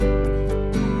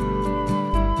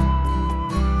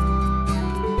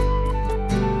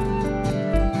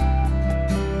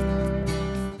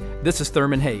This is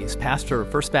Thurman Hayes, pastor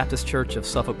of First Baptist Church of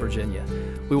Suffolk, Virginia.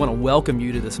 We want to welcome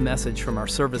you to this message from our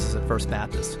services at First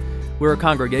Baptist. We're a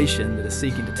congregation that is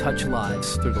seeking to touch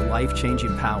lives through the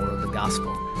life-changing power of the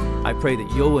gospel. I pray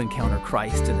that you'll encounter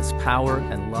Christ in His power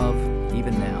and love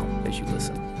even now as you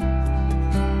listen.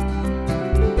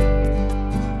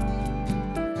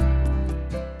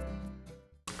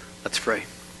 Let's pray.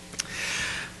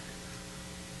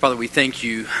 Father, we thank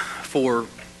you for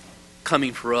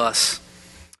coming for us.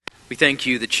 We thank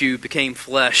you that you became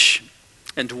flesh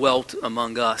and dwelt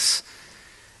among us,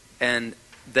 and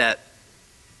that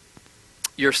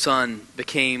your Son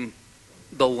became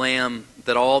the Lamb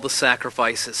that all the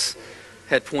sacrifices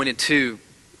had pointed to,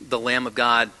 the Lamb of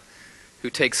God who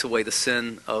takes away the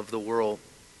sin of the world.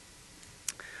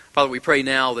 Father, we pray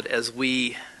now that as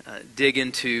we dig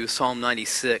into Psalm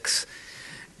 96,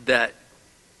 that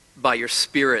by your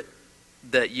Spirit,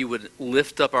 that you would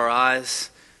lift up our eyes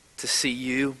to see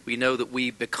you. We know that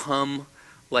we become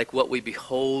like what we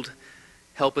behold.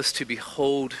 Help us to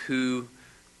behold who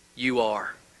you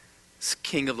are, as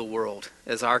King of the world,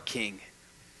 as our King.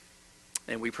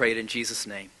 And we pray it in Jesus'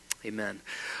 name. Amen.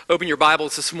 Open your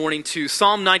Bibles this morning to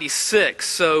Psalm 96.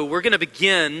 So we're going to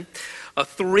begin a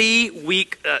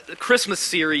 3-week Christmas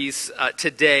series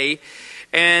today.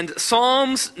 And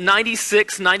Psalms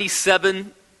 96,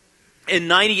 97, and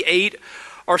 98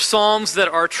 are psalms that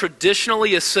are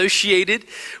traditionally associated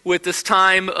with this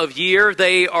time of year.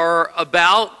 They are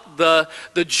about the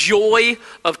joy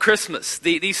of Christmas.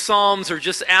 These psalms are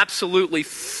just absolutely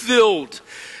filled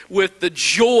with the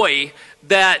joy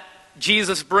that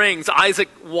Jesus brings. Isaac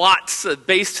Watts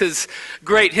based his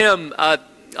great hymn,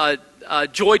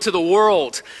 Joy to the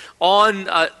World, on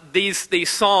these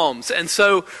psalms. And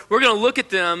so we're going to look at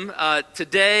them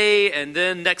today and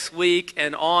then next week,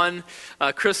 and on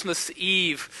Christmas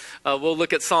Eve we'll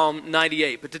look at Psalm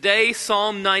 98. But today,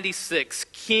 Psalm 96,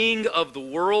 King of the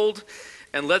World.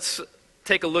 And let's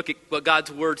take a look at what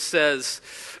God's Word says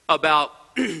about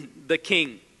the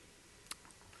King.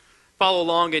 Follow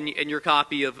along in your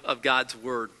copy of God's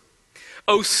Word.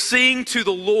 Oh, sing to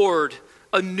the Lord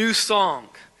a new song.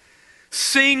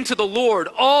 Sing to the Lord,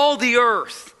 all the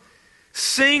earth.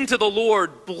 Sing to the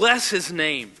Lord, bless His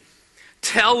name.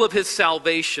 Tell of His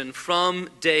salvation from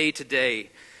day to day.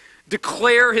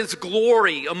 Declare His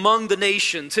glory among the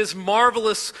nations, His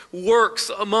marvelous works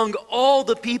among all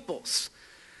the peoples.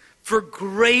 For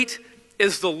great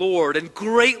is the Lord, and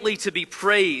greatly to be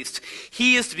praised.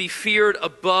 He is to be feared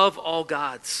above all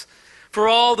gods. For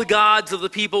all the gods of the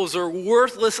peoples are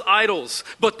worthless idols,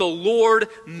 but the Lord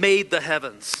made the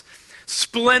heavens.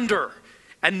 Splendor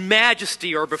and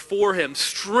majesty are before Him.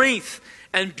 Strength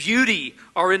and beauty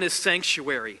are in His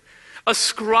sanctuary.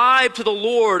 Ascribe to the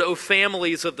Lord, O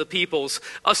families of the peoples.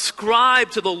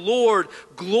 Ascribe to the Lord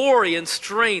glory and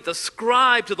strength.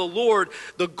 Ascribe to the Lord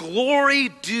the glory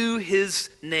due His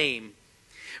name.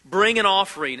 Bring an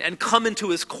offering and come into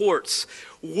His courts.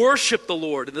 Worship the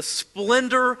Lord in the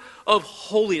splendor of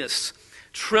holiness.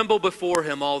 Tremble before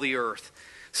Him, all the earth.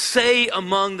 Say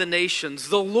among the nations,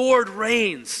 the Lord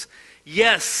reigns.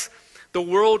 Yes, the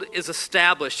world is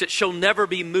established. It shall never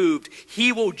be moved.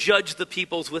 He will judge the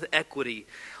peoples with equity.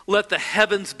 Let the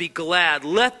heavens be glad.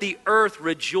 Let the earth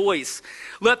rejoice.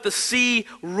 Let the sea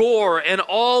roar and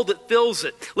all that fills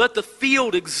it. Let the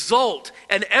field exult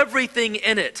and everything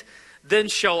in it. Then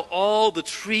shall all the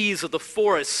trees of the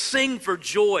forest sing for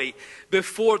joy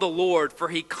before the Lord, for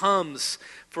He comes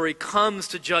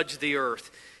to judge the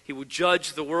earth. He will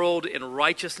judge the world in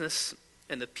righteousness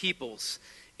and the peoples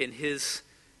in His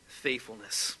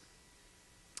faithfulness.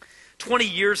 20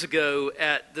 years ago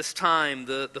at this time,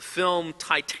 the film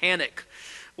Titanic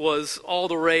was all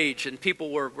the rage, and people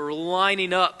were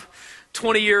lining up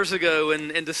 20 years ago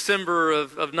in December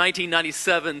of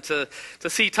 1997 to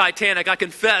see Titanic. I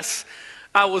confess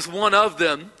I was one of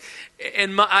them.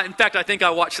 In fact, I think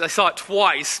I saw it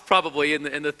twice, probably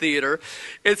in the theater.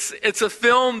 It's a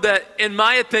film that, in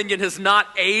my opinion, has not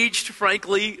aged,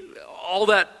 frankly, all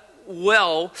that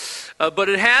well, but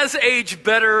it has aged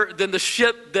better than the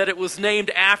ship that it was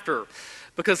named after,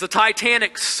 because the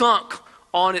Titanic sunk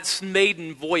on its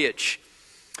maiden voyage.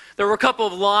 There were a couple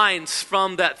of lines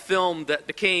from that film that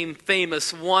became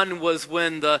famous. One was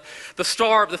when the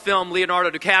star of the film,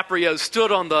 Leonardo DiCaprio,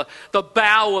 stood on the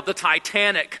bow of the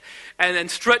Titanic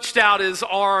and stretched out his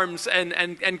arms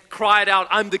and cried out,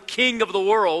 "I'm the king of the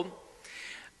world."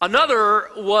 Another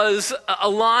was a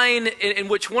line in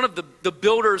which one of the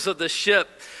builders of the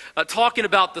ship, talking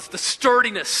about the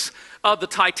sturdiness of the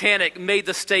Titanic, made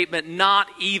the statement, "Not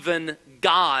even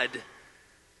God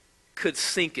could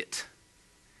sink it."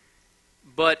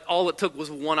 But all it took was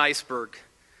one iceberg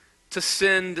to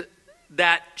send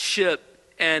that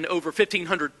ship and over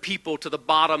 1,500 people to the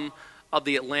bottom of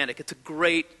the Atlantic. It's a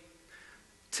great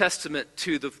testament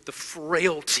to the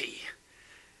frailty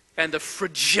and the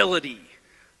fragility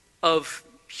of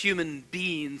human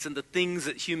beings and the things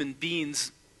that human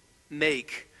beings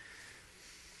make.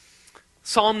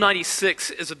 Psalm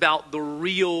 96 is about the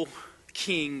real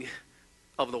king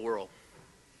of the world.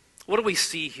 What do we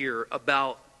see here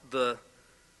about the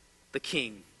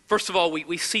king? First of all,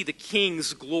 we see the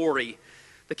king's glory.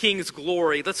 The king's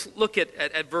glory. Let's look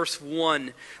at verse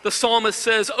 1. The psalmist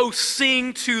says, "Oh,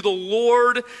 sing to the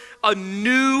Lord a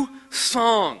new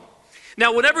song."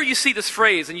 Now, whenever you see this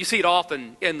phrase, and you see it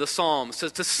often in the Psalms, it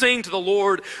says to sing to the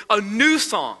Lord a new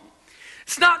song.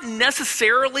 It's not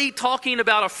necessarily talking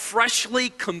about a freshly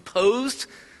composed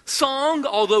song,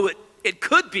 although it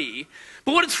could be.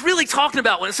 But what it's really talking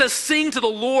about when it says sing to the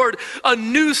Lord a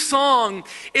new song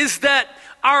is that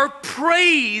our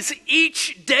praise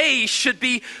each day should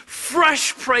be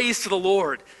fresh praise to the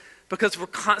Lord, because we're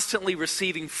constantly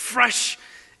receiving fresh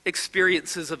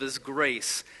experiences of His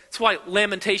grace. That's why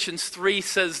Lamentations 3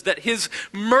 says that His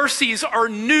mercies are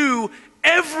new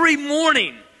every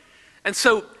morning. And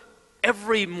so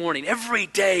every morning, every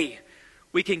day,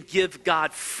 we can give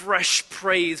God fresh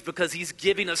praise because He's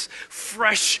giving us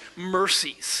fresh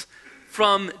mercies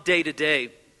from day to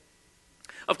day.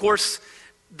 Of course,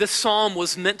 this psalm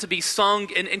was meant to be sung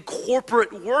in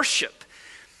corporate worship.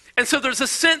 And so there's a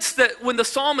sense that when the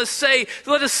psalmists say,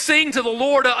 let us sing to the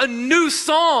Lord a new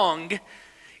song,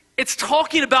 it's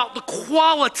talking about the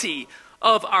quality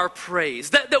of our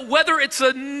praise. That whether it's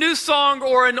a new song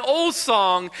or an old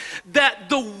song, that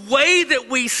the way that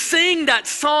we sing that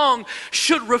song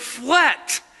should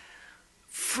reflect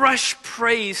fresh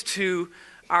praise to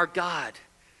our God.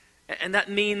 And that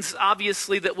means,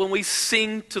 obviously, that when we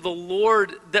sing to the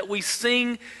Lord, that we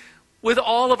sing with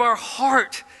all of our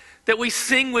heart, that we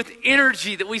sing with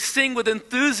energy, that we sing with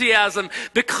enthusiasm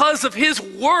because of His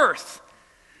worth.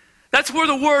 That's where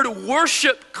the word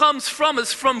worship comes from,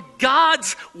 is from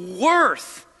God's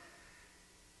worth.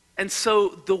 And so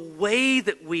the way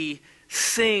that we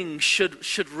sing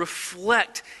should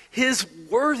reflect His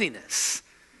worthiness.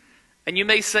 And you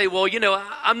may say, well,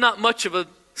 I'm not much of a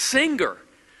singer.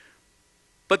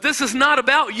 But this is not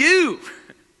about you.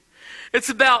 It's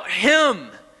about Him.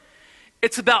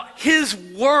 It's about His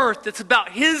worth. It's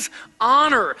about His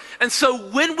honor. And so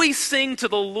when we sing to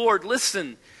the Lord,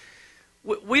 listen,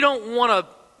 we don't want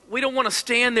to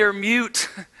stand there mute.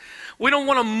 We don't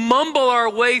want to mumble our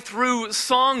way through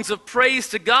songs of praise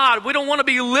to God. We don't want to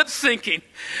be lip syncing.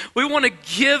 We want to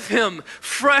give Him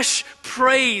fresh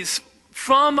praise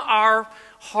from our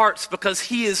hearts because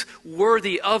He is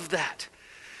worthy of that.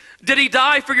 Did He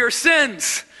die for your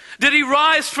sins? Did He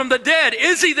rise from the dead?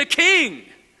 Is He the King?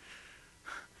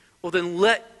 Well, then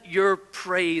let your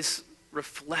praise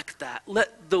reflect that.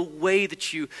 Let the way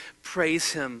that you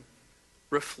praise Him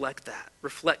reflect that.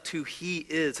 Reflect who He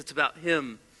is. It's about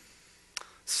Him.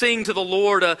 Sing to the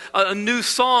Lord a new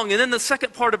song. And then the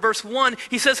second part of verse 1,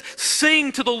 he says,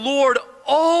 sing to the Lord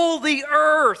all the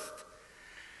earth.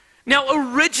 Now,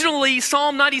 originally,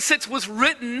 Psalm 96 was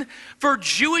written for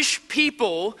Jewish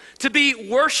people to be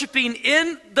worshiping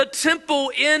in the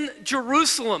temple in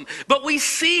Jerusalem. But we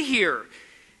see here,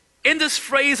 in this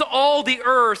phrase, all the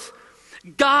earth,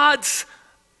 God's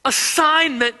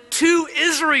assignment to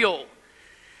Israel.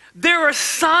 Their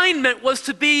assignment was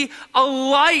to be a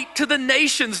light to the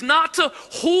nations, not to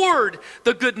hoard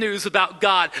the good news about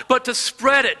God, but to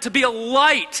spread it, to be a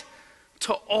light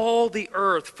to all the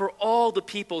earth, for all the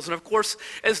peoples. And of course,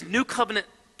 as New Covenant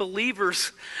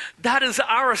believers, that is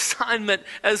our assignment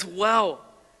as well.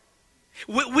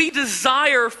 We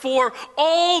desire for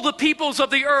all the peoples of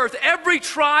the earth, every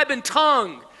tribe and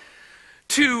tongue,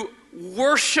 to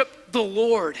worship the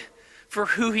Lord for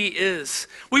who He is.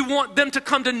 We want them to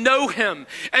come to know Him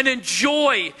and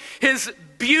enjoy His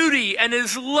beauty and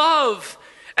His love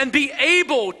and be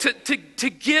able to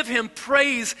give Him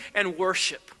praise and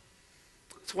worship.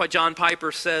 That's why John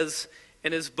Piper says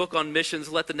in his book on missions,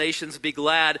 Let the Nations Be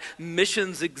Glad,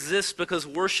 missions exist because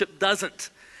worship doesn't.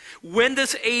 When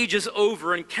this age is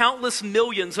over and countless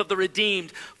millions of the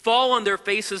redeemed fall on their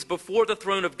faces before the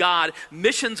throne of God,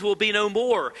 missions will be no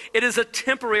more. It is a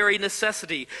temporary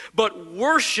necessity, but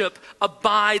worship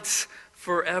abides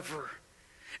forever.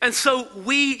 And so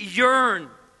we yearn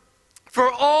for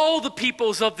all the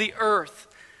peoples of the earth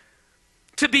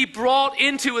to be brought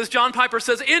into, as John Piper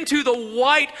says, into the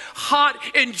white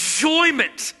hot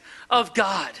enjoyment of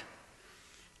God.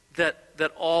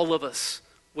 That all of us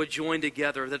would join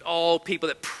together, that all people,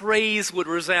 that praise would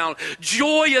resound,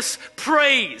 joyous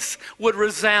praise would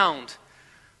resound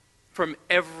from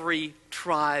every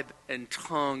tribe and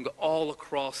tongue all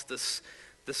across this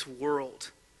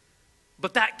world.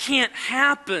 But that can't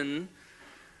happen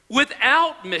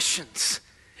without missions.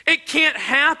 It can't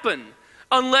happen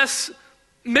unless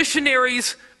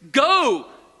missionaries go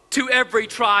to every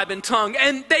tribe and tongue.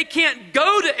 And they can't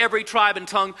go to every tribe and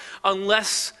tongue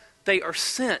unless they are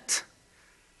sent.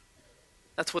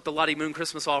 That's what the Lottie Moon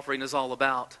Christmas offering is all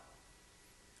about.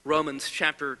 Romans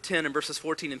chapter 10 and verses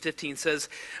 14 and 15 says,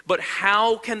 "But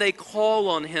how can they call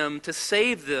on him to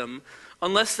save them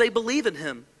unless they believe in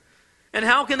him? And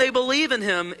how can they believe in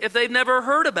him if they've never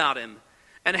heard about him?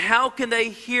 And how can they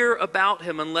hear about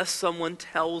him unless someone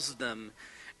tells them?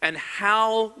 And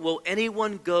how will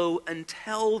anyone go and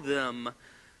tell them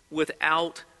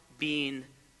without being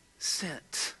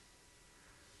sent?"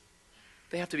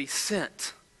 They have to be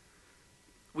sent.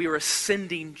 We are a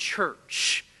sending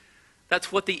church.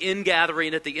 That's what the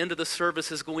ingathering at the end of the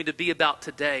service is going to be about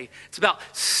today. It's about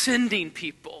sending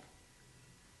people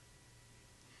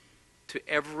to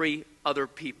every other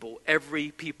people,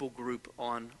 every people group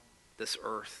on this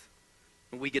earth.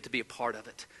 And we get to be a part of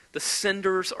it. The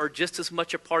senders are just as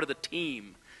much a part of the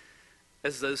team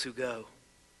as those who go.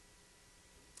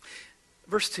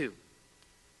 Verse 2.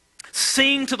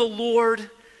 "Sing to the Lord,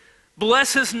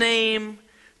 bless his name,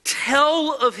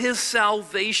 tell of his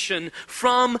salvation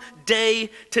from day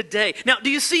to day." Now, do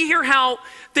you see here how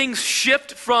things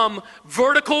shift from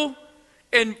vertical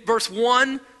in verse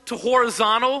 1 to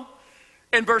horizontal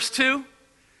in verse 2?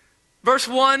 Verse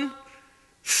 1,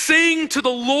 "Sing to the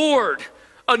Lord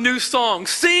a new song.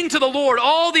 Sing to the Lord,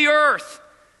 all the earth."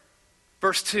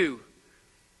 Verse 2,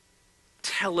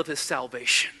 "Tell of his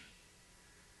salvation."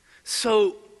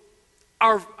 So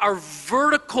our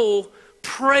vertical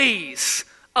praise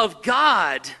of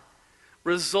God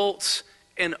results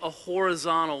in a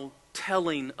horizontal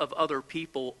telling of other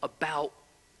people about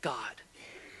God.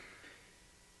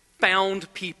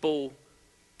 Found people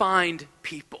find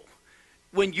people.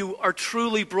 When you are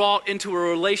truly brought into a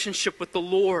relationship with the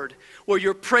Lord, where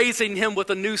you're praising him with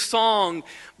a new song,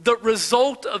 the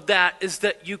result of that is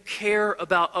that you care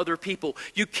about other people.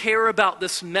 You care about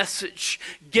this message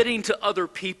getting to other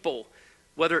people,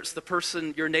 whether it's the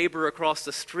person, your neighbor across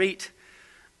the street,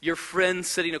 your friend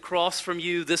sitting across from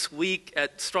you this week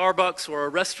at Starbucks or a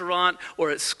restaurant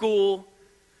or at school,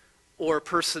 or a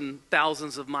person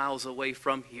thousands of miles away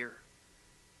from here.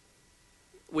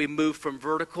 We move from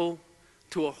vertical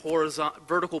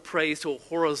praise to a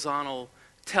horizontal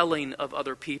telling of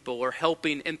other people, or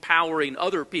helping, empowering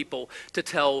other people to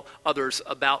tell others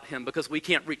about him, because we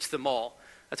can't reach them all.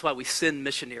 That's why we send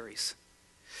missionaries.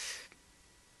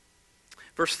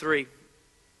 Verse 3.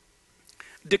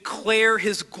 "Declare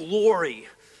his glory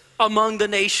among the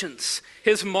nations,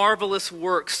 his marvelous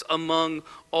works among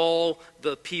all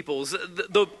the peoples."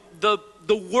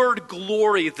 The word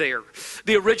glory there,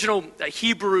 the original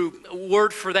Hebrew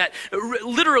word for that,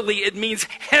 literally it means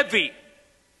heavy.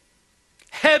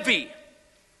 Heavy.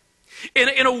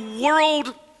 In a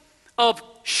world of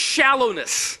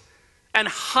shallowness and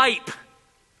hype,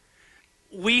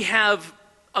 we have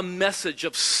a message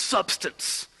of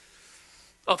substance,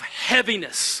 of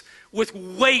heaviness, with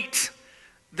weight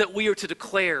that we are to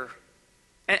declare.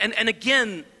 And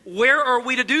again, where are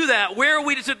we to do that? Where are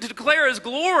we to declare his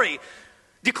glory?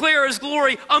 Declare his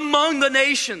glory among the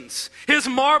nations. His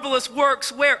marvelous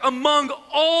works where? Among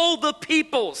all the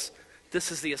peoples.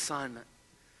 This is the assignment.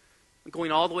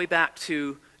 Going all the way back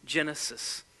to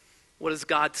Genesis. What does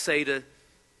God say to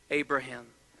Abraham?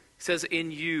 He says,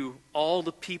 "In you, all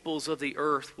the peoples of the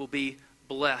earth will be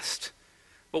blessed."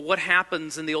 But what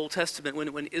happens in the Old Testament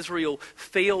when Israel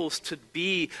fails to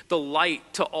be the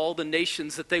light to all the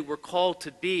nations that they were called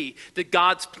to be? Did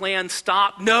God's plan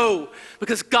stop? No,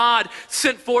 because God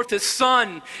sent forth his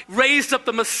Son, raised up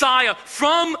the Messiah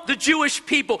from the Jewish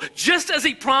people, just as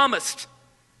he promised.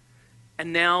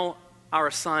 And now our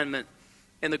assignment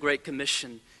in the Great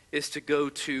Commission is to go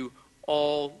to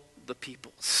all the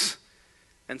peoples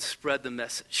and spread the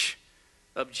message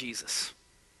of Jesus,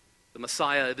 the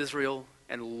Messiah of Israel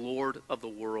and Lord of the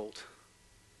world.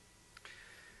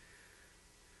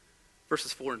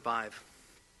 Verses 4 and 5.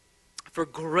 "For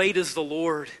great is the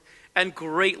Lord, and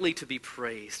greatly to be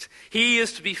praised. He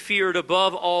is to be feared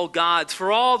above all gods. For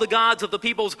all the gods of the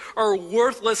peoples are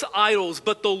worthless idols,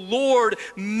 but the Lord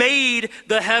made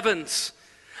the heavens."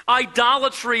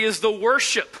 Idolatry is the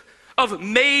worship of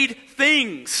made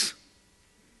things.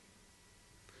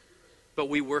 But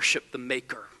we worship the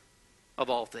Maker of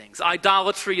all things.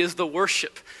 Idolatry is the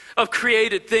worship of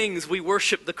created things. We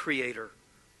worship the Creator.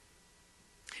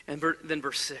 And then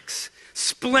verse 6.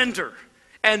 "Splendor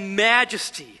and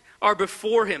majesty are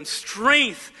before him.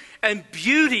 Strength and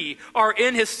beauty are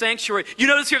in his sanctuary. You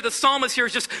notice here the psalmist here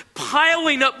is just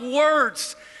piling up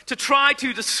words to try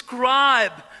to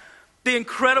describe the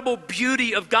incredible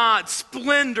beauty of God,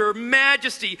 splendor,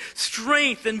 majesty,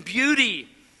 strength, and beauty.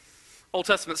 Old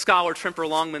Testament scholar Tremper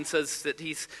Longman says that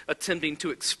he's attempting to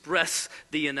express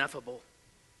the ineffable.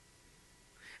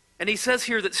 And he says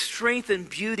here that strength and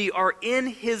beauty are in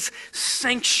his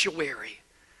sanctuary.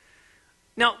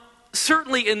 Now,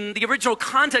 certainly in the original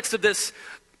context of this,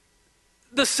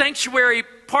 the sanctuary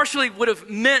partially would have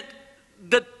meant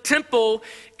the temple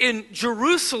in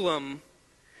Jerusalem,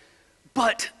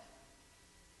 but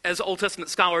as Old Testament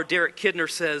scholar Derek Kidner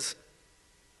says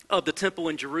of the temple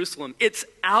in Jerusalem, its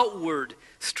outward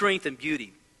strength and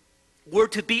beauty were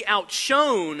to be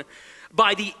outshone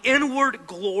by the inward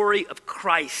glory of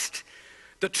Christ,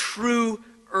 the true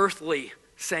earthly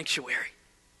sanctuary.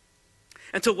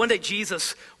 And so one day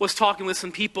Jesus was talking with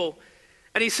some people,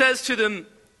 and he says to them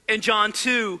in John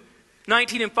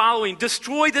 2:19 and following,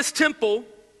 "Destroy this temple,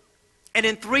 and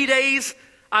in 3 days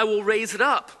I will raise it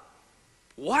up."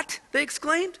 "What?" they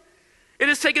exclaimed. "It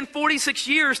has taken 46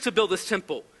 years to build this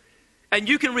temple, and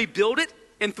you can rebuild it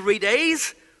in 3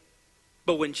 days?"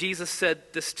 But when Jesus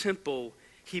said this temple,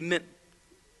 he meant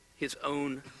his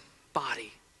own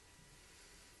body.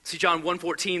 See, John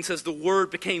 1:14 says, "The Word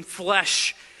became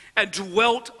flesh and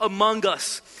dwelt among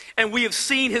us, and we have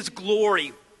seen his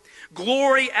glory.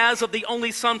 Glory as of the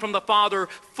only Son from the Father,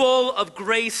 full of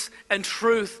grace and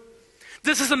truth."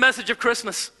 This is the message of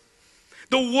Christmas.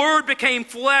 The Word became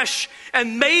flesh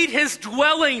and made his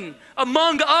dwelling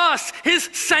among us, his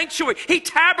sanctuary. He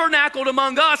tabernacled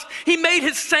among us. He made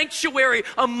his sanctuary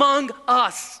among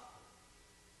us,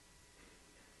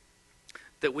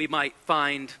 that we might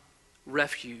find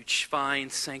refuge,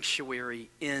 find sanctuary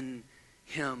in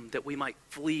him, that we might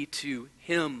flee to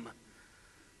him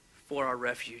for our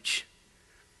refuge.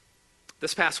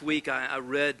 This past week, I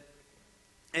read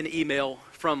an email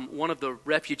from one of the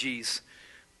refugees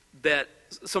that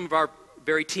some of our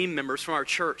very team members from our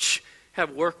church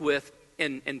have worked with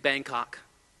in Bangkok.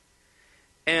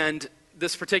 And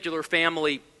this particular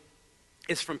family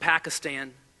is from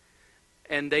Pakistan,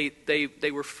 and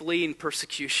they were fleeing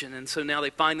persecution, and so now they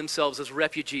find themselves as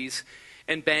refugees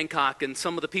in Bangkok. And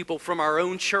some of the people from our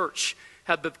own church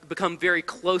have become very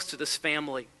close to this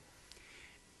family.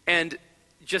 And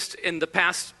just in the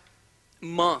past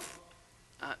month,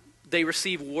 they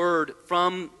received word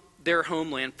from their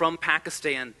homeland, from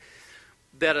Pakistan,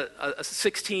 that a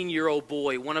 16-year-old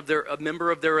boy, a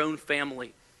member of their own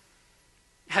family,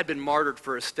 had been martyred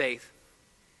for his faith.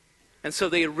 And so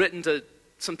they had written to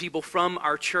some people from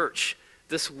our church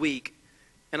this week,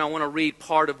 and I want to read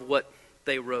part of what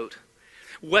they wrote.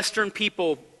 "Western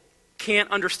people can't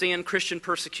understand Christian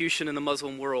persecution in the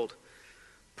Muslim world.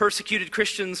 Persecuted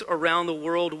Christians around the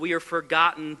world, we are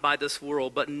forgotten by this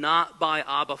world, but not by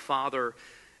Abba Father,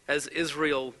 as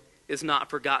Israel is not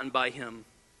forgotten by him.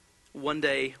 One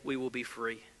day we will be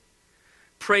free.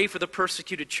 Pray for the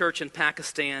persecuted church in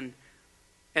Pakistan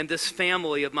and this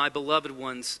family of my beloved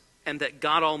ones, and that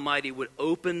God Almighty would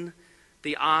open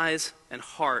the eyes and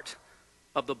heart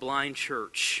of the blind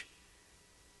church."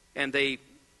 And they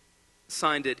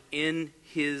signed it, "In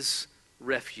his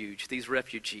refuge." These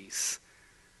refugees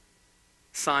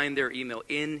signed their email,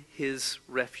 "In his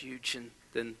refuge," and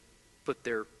then put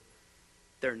their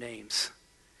names.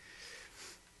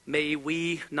 May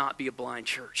we not be a blind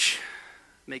church.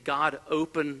 May God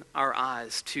open our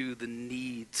eyes to the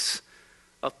needs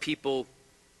of people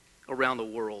around the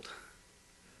world.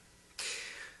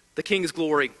 The King's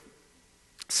glory.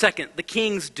 Second, the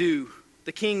King's due.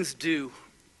 The King's due.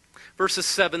 Verses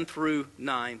 7 through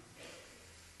 9.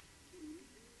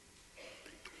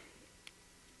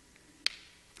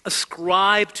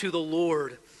 "Ascribe to the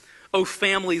Lord, O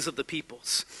families of the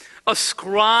peoples.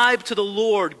 Ascribe to the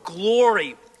Lord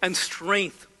glory and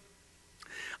strength.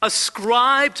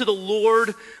 Ascribe to the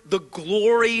Lord the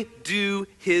glory due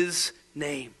his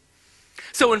name."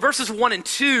 So in verses 1 and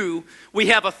 2, we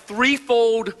have a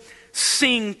threefold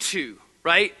sing to,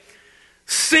 right?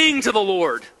 Sing to the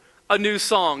Lord a new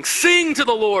song. Sing to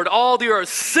the Lord, all the earth.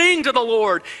 Sing to the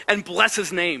Lord and bless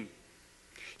his name.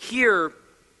 Here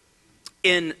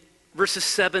in verses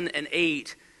 7 and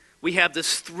 8, we have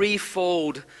this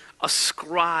threefold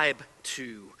ascribe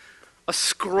to.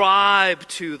 Ascribe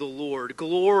to the Lord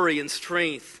glory and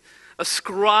strength.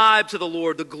 Ascribe to the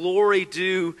Lord the glory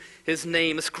due his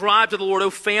name. Ascribe to the Lord,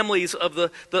 O families of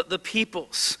the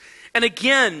peoples. And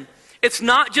again, it's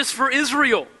not just for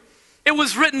Israel. It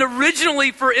was written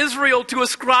originally for Israel to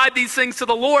ascribe these things to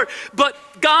the Lord.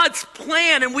 But God's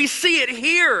plan, and we see it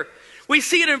here, We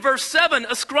see it in verse 7,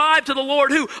 ascribe to the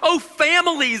Lord who? Oh,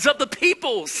 families of the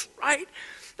peoples, right?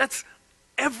 That's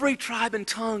every tribe and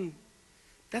tongue.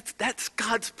 That's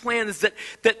God's plan, is that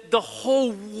the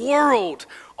whole world,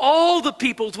 all the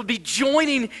peoples would be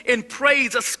joining in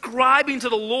praise, ascribing to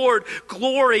the Lord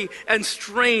glory and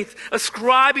strength,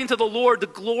 ascribing to the Lord the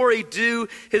glory due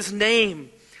his name.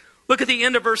 Look at the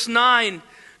end of verse 9.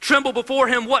 Tremble before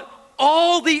him, what?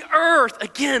 All the earth.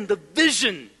 Again, the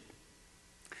vision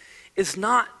is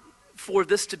not for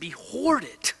this to be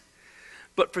hoarded,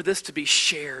 but for this to be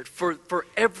shared, for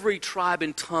every tribe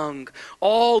and tongue,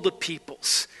 all the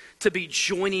peoples to be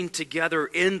joining together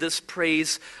in this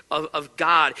praise of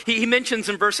God. He mentions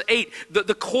in verse 8,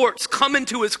 the courts, come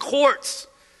into his courts.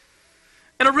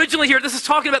 And originally here, this is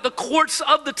talking about the courts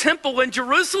of the temple in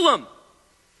Jerusalem.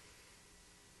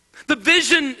 The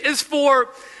vision is for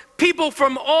people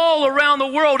from all around the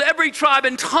world, every tribe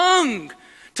and tongue,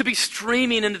 to be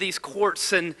streaming into these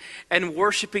courts and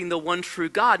worshiping the one true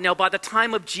God. Now, by the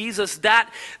time of Jesus, that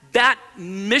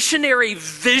missionary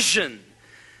vision,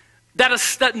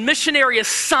 that missionary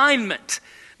assignment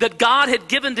that God had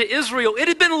given to Israel, it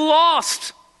had been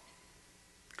lost.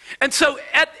 And so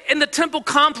in the temple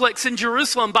complex in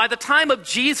Jerusalem, by the time of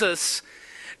Jesus,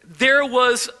 there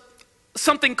was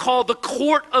something called the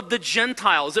court of the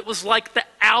Gentiles. It was like the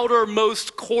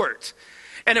outermost court.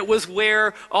 And it was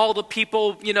where all the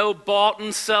people, bought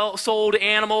and sold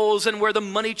animals, and where the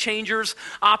money changers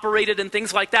operated and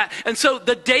things like that. And so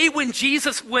the day when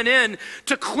Jesus went in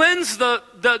to cleanse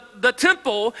the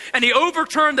temple, and he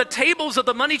overturned the tables of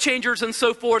the money changers and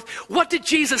so forth, what did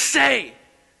Jesus say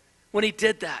when he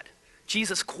did that?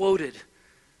 Jesus quoted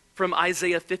from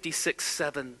Isaiah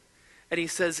 56:7. And he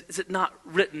says, is it not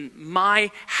written, my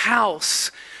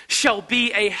house shall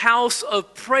be a house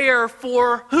of prayer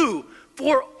for who?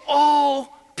 For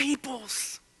all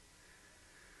peoples.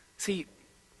 See,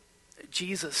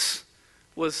 Jesus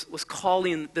was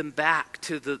calling them back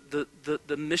to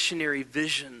the missionary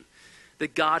vision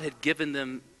that God had given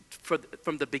them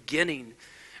from the beginning.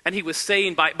 And he was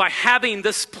saying, by having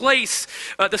this place,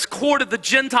 this court of the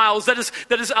Gentiles,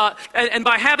 and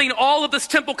by having all of this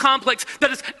temple complex that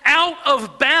is out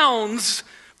of bounds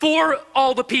for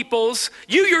all the peoples,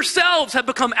 you yourselves have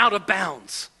become out of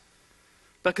bounds.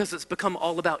 Because it's become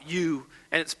all about you,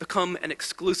 and it's become an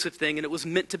exclusive thing, and it was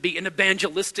meant to be an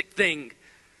evangelistic thing.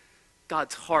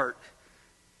 God's heart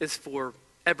is for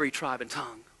every tribe and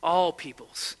tongue, all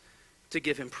peoples, to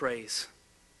give him praise.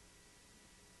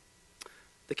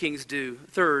 The king's due.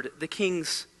 Third, the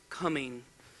king's coming.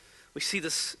 We see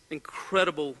this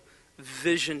incredible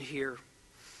vision here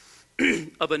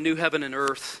of a new heaven and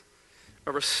earth,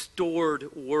 a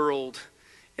restored world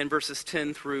in verses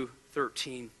 10 through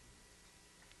 13.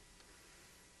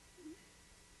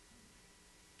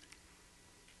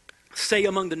 Say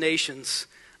among the nations,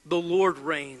 the Lord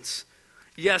reigns.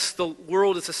 Yes, the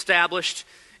world is established.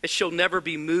 It shall never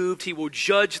be moved. He will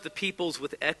judge the peoples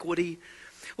with equity.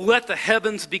 Let the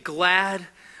heavens be glad.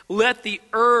 Let the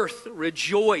earth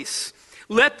rejoice.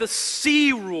 Let the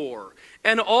sea roar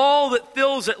and all that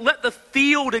fills it. Let the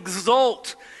field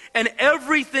exult and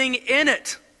everything in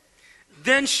it.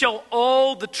 Then shall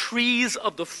all the trees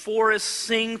of the forest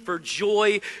sing for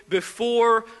joy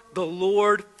before the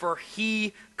Lord, for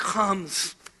he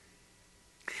comes.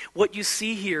 What you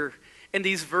see here in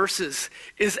these verses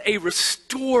is a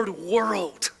restored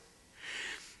world.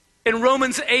 In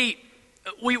Romans 8,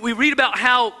 we read about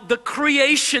how the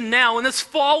creation now in this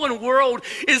fallen world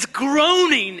is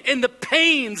groaning in the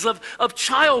pains of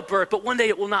childbirth, but one day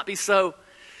it will not be so.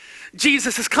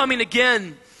 Jesus is coming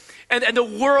again, and the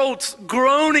world's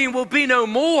groaning will be no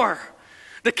more.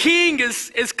 The King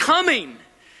is coming,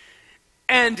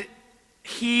 and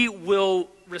he will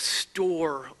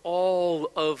restore all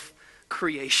of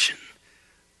creation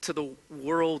to the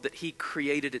world that he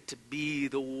created it to be,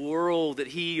 the world that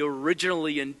he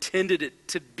originally intended it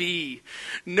to be.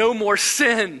 No more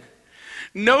sin,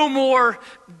 no more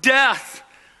death,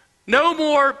 no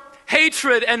more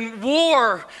hatred and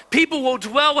war. People will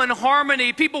dwell in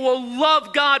harmony. People will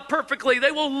love God perfectly.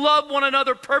 They will love one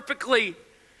another perfectly.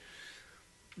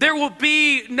 There will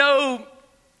be no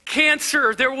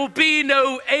cancer. There will be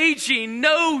no aging,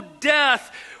 no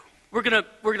death. We're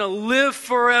gonna live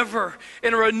forever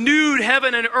in a renewed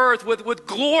heaven and earth with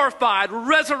glorified,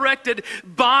 resurrected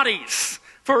bodies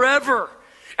forever.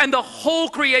 And the whole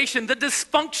creation, the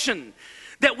dysfunction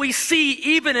that we see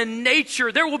even in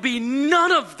nature, there will be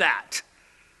none of that.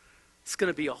 It's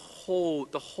going to be the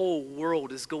whole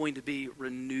world is going to be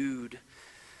renewed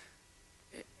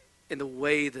in the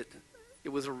way that it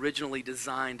was originally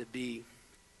designed to be.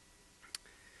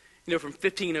 You know, from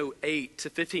 1508 to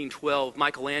 1512,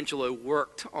 Michelangelo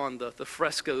worked on the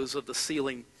frescoes of the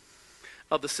ceiling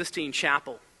of the Sistine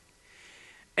Chapel.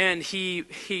 And he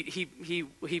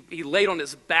laid on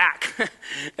his back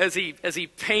as he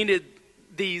painted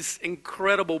these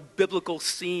incredible biblical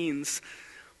scenes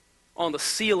on the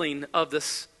ceiling of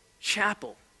this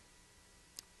chapel.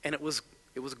 And it was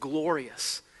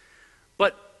glorious.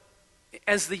 But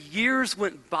as the years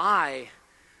went by,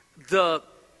 the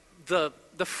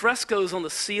frescoes on the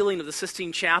ceiling of the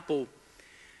Sistine Chapel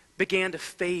began to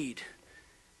fade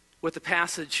with the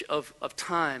passage of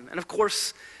time. And of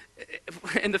course,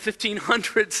 in the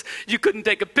 1500s, you couldn't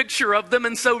take a picture of them,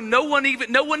 and so no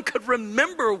one could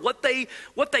remember what they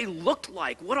looked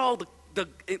like, what all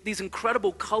these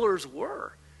incredible colors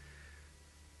were.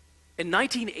 In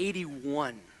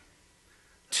 1981,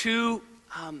 two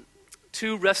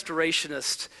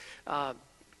restorationists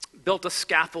built a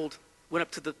scaffold, went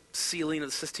up to the ceiling of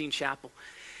the Sistine Chapel,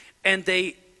 and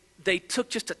they took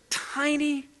just a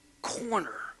tiny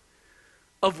corner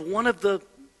of one of the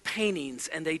paintings,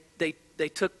 and they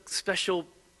took special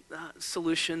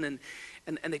solution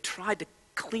and they tried to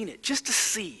clean it just to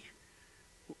see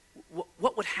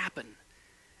what would happen.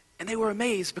 And they were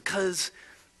amazed because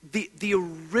the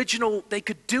original, they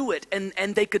could do it,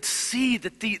 and they could see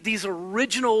that these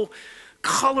original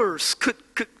colors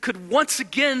could once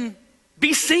again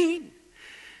be seen.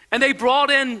 And they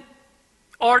brought in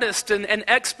artists and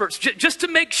experts just to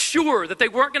make sure that they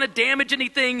weren't going to damage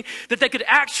anything, that they could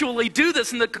actually do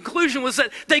this. And the conclusion was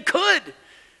that they could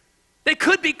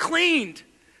be cleaned,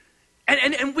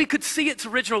 and we could see its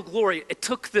original glory. It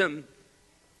took them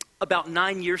about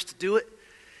 9 years to do it,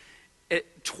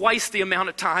 twice the amount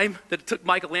of time that it took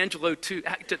Michelangelo to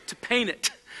paint it.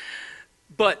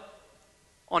 But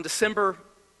on December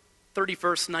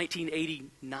 31st,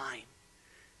 1989,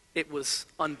 it was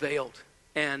unveiled,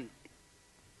 and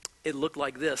it looked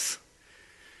like this.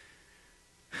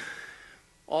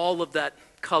 All of that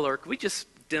color. Could we just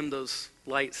dim those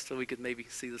lights so we could maybe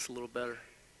see this a little better?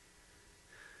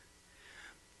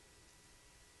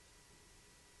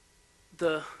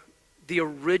 The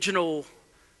original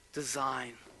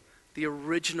design, the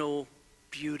original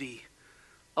beauty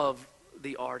of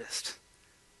the artist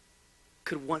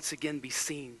could once again be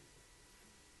seen.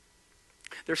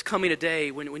 There's coming a day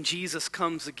when Jesus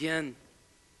comes again,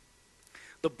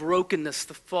 the brokenness,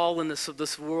 the fallenness of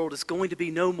this world is going to be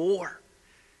no more.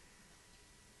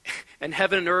 And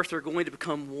heaven and earth are going to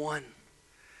become one.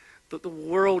 The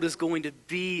world is going to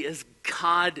be as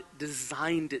God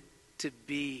designed it to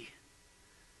be.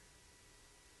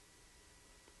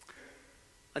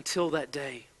 Until that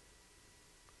day,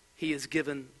 He has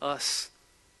given us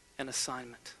an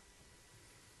assignment.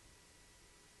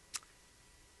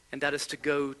 And that is to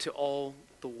go to all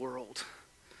the world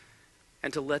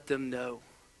and to let them know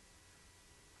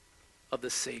of the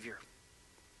Savior.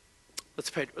 Let's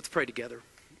pray together.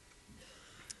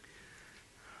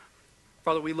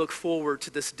 Father, we look forward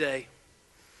to this day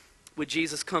when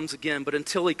Jesus comes again, but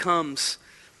until He comes,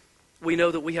 we know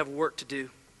that we have work to do.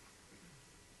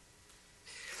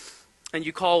 And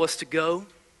You call us to go.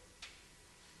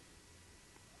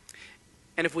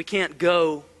 And if we can't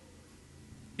go,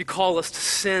 You call us to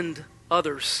send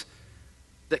others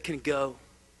that can go.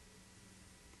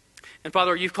 And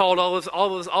Father, You've called all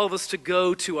of us to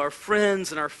go to our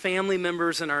friends and our family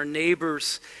members and our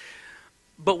neighbors.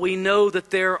 But we know that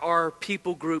there are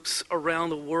people groups around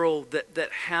the world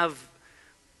that have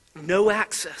no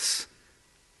access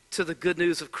to the good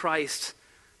news of Christ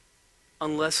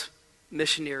unless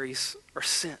missionaries are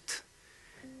sent.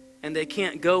 And they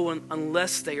can't go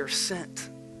unless they are sent.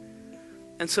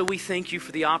 And so we thank You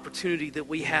for the opportunity that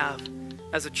we have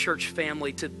as a church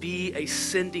family to be a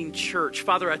sending church.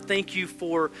 Father, I thank You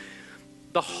for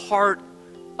the heart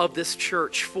of this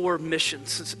church, for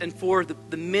missions, and for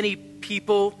the many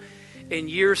people in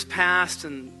years past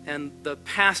and the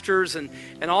pastors and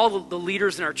all the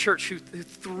leaders in our church who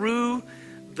through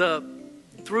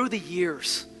the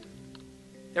years,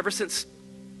 ever since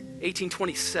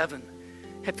 1827,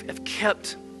 have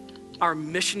kept our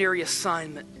missionary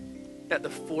assignment at the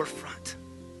forefront.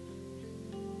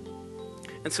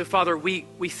 And so, Father, we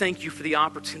thank You for the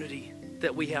opportunity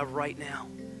that we have right now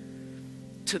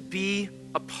to be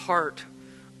a part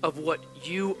of what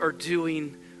You are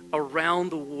doing around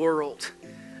the world,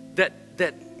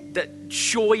 that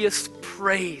joyous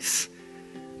praise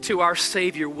to our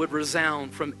Savior would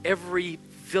resound from every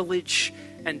village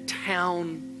and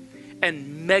town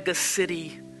and mega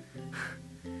city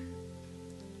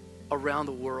around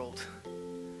the world.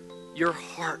 Your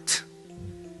heart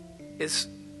is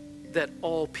that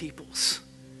all peoples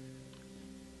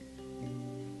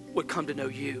would come to know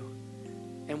you.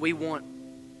 And we want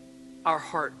our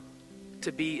heart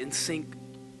to be in sync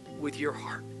with your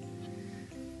heart.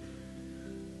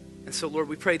 And so, Lord,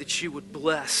 we pray that you would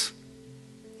bless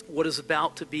what is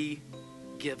about to be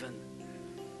given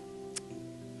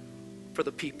for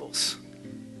the peoples,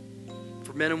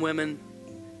 for men and women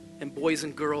and boys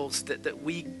and girls that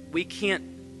we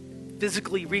can't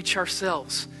physically reach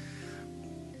ourselves,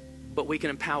 but we can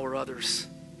empower others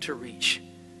to reach.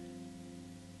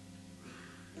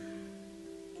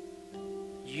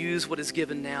 Use what is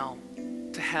given now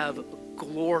to have a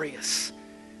glorious,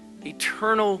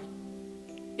 eternal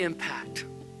impact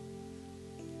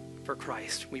for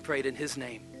Christ. We prayed in his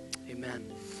name.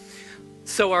 Amen.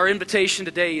 So our invitation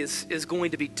today is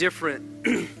going to be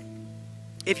different.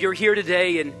 If you're here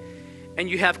today and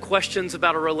you have questions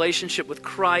about a relationship with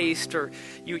Christ, or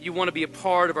you want to be a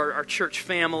part of our church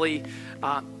family,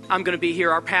 I'm going to be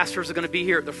here. Our pastors are going to be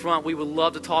here at the front. We would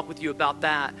love to talk with you about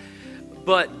that.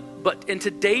 But in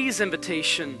today's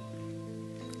invitation,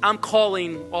 I'm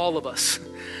calling all of us.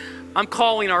 I'm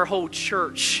calling our whole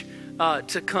church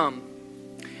to come.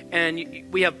 And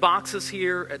we have boxes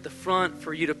here at the front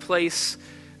for you to place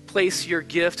your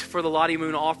gift for the Lottie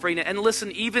Moon offering. And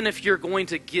listen, even if you're going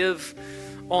to give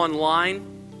online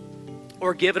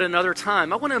or give at another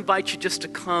time, I want to invite you just to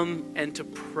come and to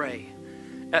pray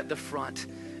at the front.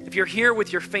 If you're here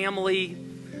with your family,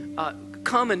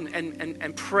 come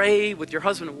and pray with your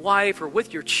husband and wife or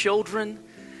with your children.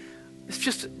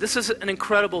 This is an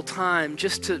incredible time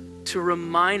just to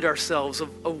remind ourselves of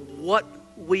what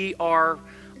we are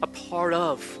a part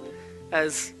of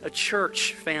as a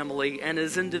church family and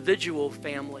as individual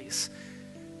families.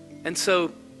 And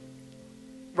so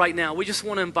right now, we just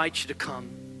want to invite you to come,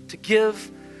 to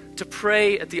give, to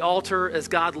pray at the altar as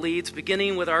God leads,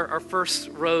 beginning with our first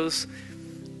rows.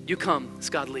 You come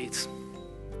as God leads.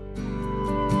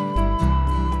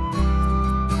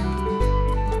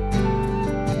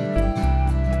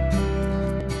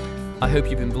 I hope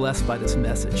you've been blessed by this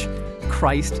message.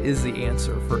 Christ is the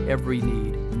answer for every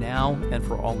need, now and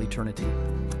for all eternity.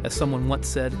 As someone once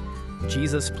said,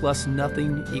 Jesus plus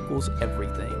nothing equals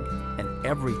everything, and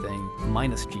everything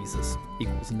minus Jesus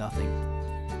equals nothing.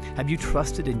 Have you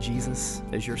trusted in Jesus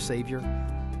as your Savior?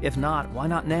 If not, why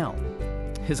not now?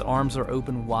 His arms are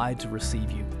open wide to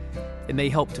receive you. It may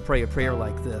help to pray a prayer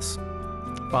like this.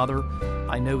 Father,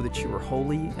 I know that you are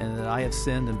holy and that I have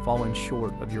sinned and fallen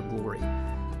short of your glory.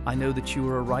 I know that you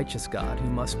are a righteous God who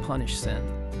must punish sin,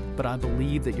 but I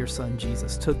believe that your Son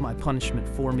Jesus took my punishment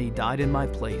for me, died in my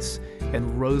place,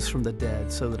 and rose from the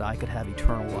dead so that I could have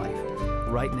eternal life.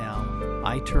 Right now,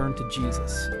 I turn to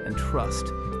Jesus and trust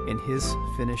in his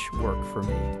finished work for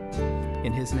me.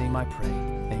 In his name I pray,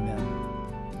 amen.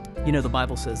 You know, the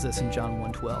Bible says this in John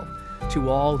 1:12, to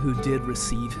all who did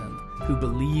receive him, who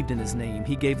believed in his name,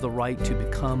 he gave the right to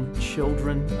become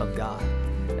children of God.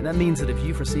 And that means that if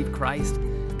you've received Christ,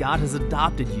 God has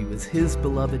adopted you as his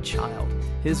beloved child,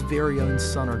 his very own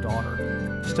son or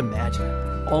daughter. Just imagine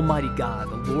it. Almighty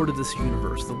God, the Lord of this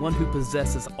universe, the one who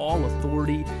possesses all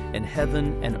authority in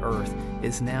heaven and earth,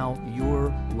 is now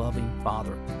your loving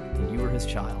Father, and you are his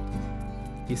child.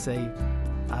 You say,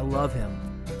 I love him.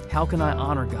 How can I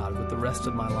honor God with the rest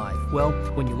of my life? Well,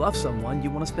 when you love someone, you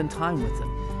want to spend time with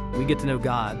them. We get to know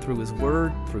God through his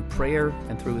word, through prayer,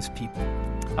 and through his people.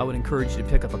 I would encourage you to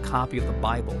pick up a copy of the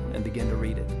Bible and begin to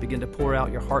read it. Begin to pour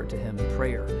out your heart to him in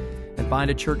prayer. And find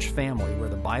a church family where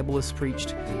the Bible is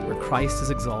preached, where Christ is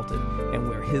exalted, and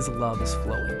where his love is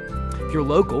flowing. If you're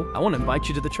local, I want to invite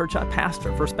you to the church I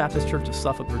pastor, First Baptist Church of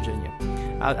Suffolk, Virginia.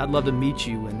 I'd love to meet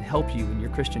you and help you in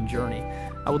your Christian journey.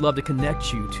 I would love to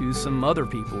connect you to some other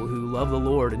people who love the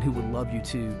Lord and who would love you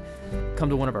too. Come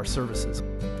to one of our services.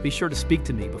 Be sure to speak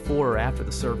to me before or after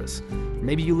the service.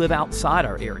 Maybe you live outside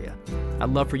our area. I'd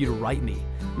love for you to write me.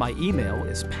 My email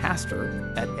is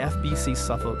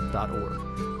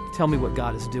pastor@fbcsuffolk.org. Tell me what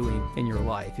God is doing in your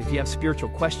life. If you have spiritual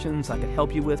questions I can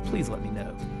help you with, please let me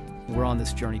know. We're on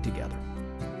this journey together.